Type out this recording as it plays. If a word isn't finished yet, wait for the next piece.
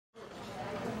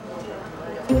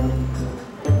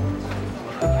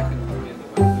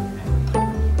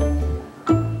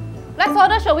Let's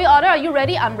order. Shall we order? Are you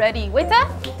ready? I'm ready. Waiter,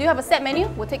 do you have a set menu?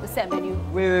 We'll take the set menu.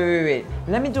 Wait.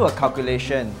 Let me do a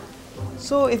calculation.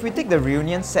 So if we take the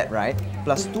reunion set, right,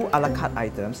 plus 2 a la carte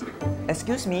items,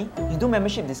 excuse me, you do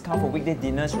membership discount for weekday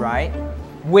dinners, right?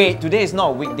 Wait, today is not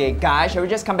a weekday, guys. Shall we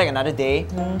just come back another day?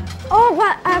 Oh,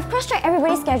 but I've cross-checked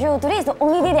everybody's schedule. Today is the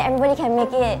only day that everybody can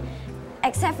make it.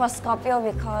 Except for Scorpio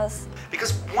because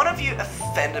one of you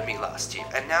offended me last year,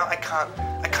 and now I can't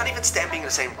even stand being in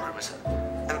the same room as her.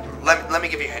 And let me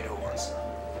give you a hint who it was.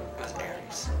 It was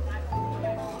Aries.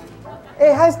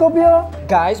 Hey, hi Scorpio!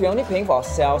 Guys, we're only paying for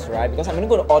ourselves, right? Because I'm gonna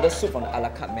go to order soup from the a la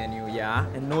carte menu, yeah?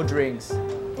 And no drinks.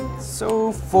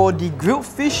 So, for the grilled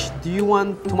fish, do you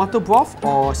want tomato broth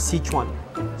or Sichuan?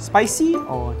 Spicy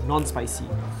or non-spicy?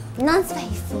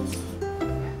 non-spicy.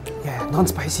 Yeah,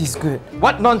 non-spicy is good.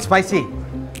 What non-spicy?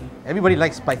 Everybody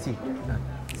likes spicy.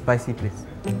 Spicy, please.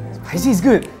 Spicy is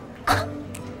good.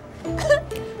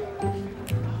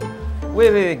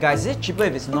 Wait, guys, is it cheaper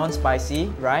if it's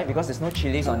non-spicy, right? Because there's no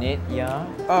chilies on it, yeah?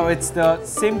 Oh, it's the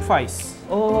same price.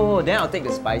 Oh, then I'll take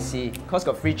the spicy. Cause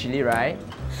got free chili, right?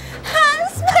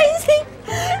 Spicy!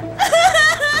 Can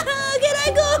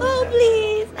I go home,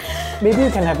 please? Maybe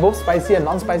you can have both spicy and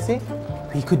non-spicy?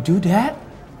 We could do that.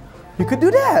 We could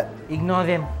do that. Ignore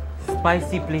them.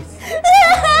 Spicy, please. Spicy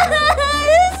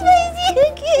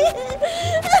again!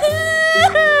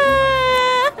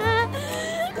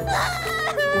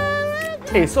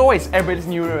 Hey, so what is everybody's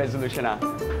New Year resolution?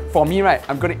 For me, right,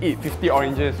 I'm gonna eat 50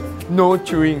 oranges. No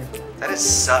chewing. That is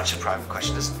such a private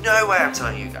question. There's no way I'm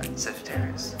telling you guys.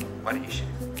 Sagittarius, why don't you share?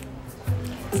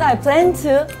 So I plan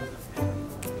to...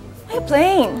 What are you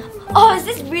playing? Oh, is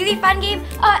this really fun game?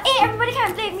 Hey, everybody come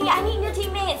and play with me. I need new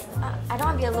teammates. I don't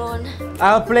want to be alone.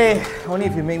 I'll play, only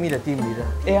if you make me the team leader.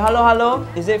 Hey, hello.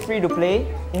 Is it free to play?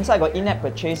 Inside got in-app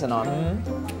purchase or not?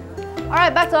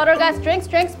 Alright, back to order, guys. Drinks.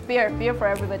 Beer for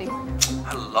everybody.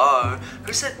 Hello?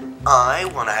 Who said I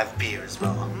want to have beer as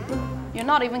well? You're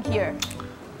not even here.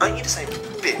 Aren't you the same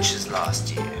bitch as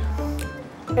last year?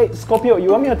 Hey, Scorpio,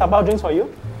 you want me to tap out drinks for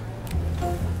you?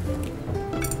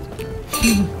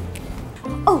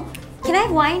 Oh, can I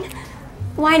have wine?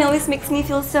 Wine always makes me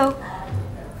feel so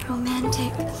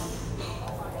romantic.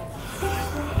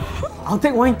 I'll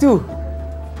take wine too.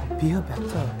 Beer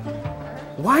better.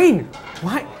 Wine!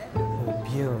 Wine! Oh,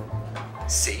 beer.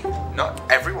 See, not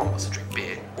everyone wants to drink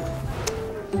beer.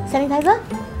 Sanitizer?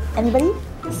 Anybody?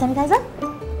 Sanitizer?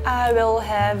 I will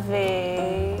have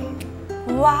a...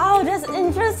 Wow, that's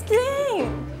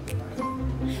interesting!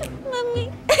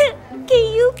 Mommy,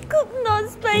 can you cook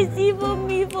non-spicy for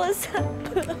me for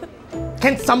supper?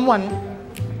 Can someone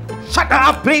shut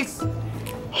up, please?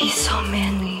 He's so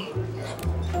manly.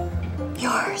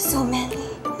 You're so manly.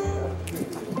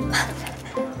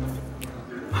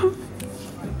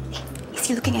 Is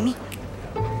he looking at me?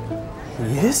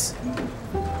 He is?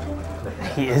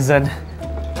 He isn't.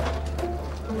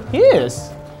 He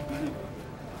is.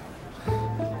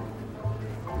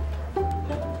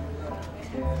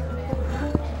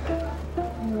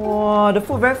 Wow, the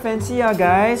food very fancy,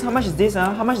 guys. How much is this?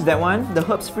 How much is that one? The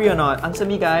herbs free or not? Answer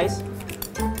me, guys.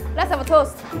 Let's have a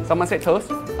toast. Someone said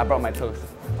toast? I brought my toast.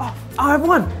 Oh, I have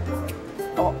one.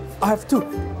 Oh, I have two.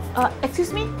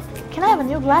 Excuse me? Can I have a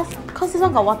new glass? Because this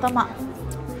one got watermark.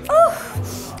 Oh,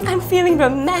 I'm feeling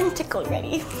romantic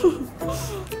already.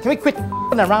 Can we quit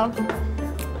around?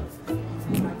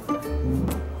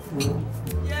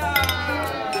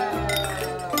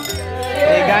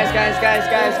 Hey, guys.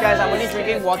 I'm only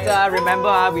drinking water.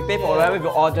 Remember, we pay for whatever we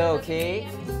order, okay?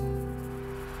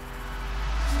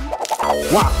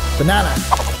 Wow, banana.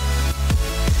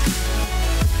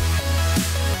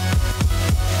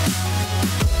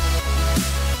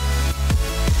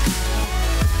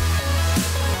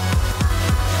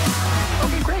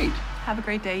 Okay, great. Have a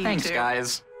great day, you Thanks, two.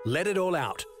 guys. Let it all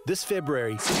out this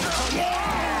February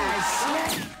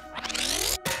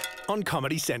on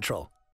Comedy Central.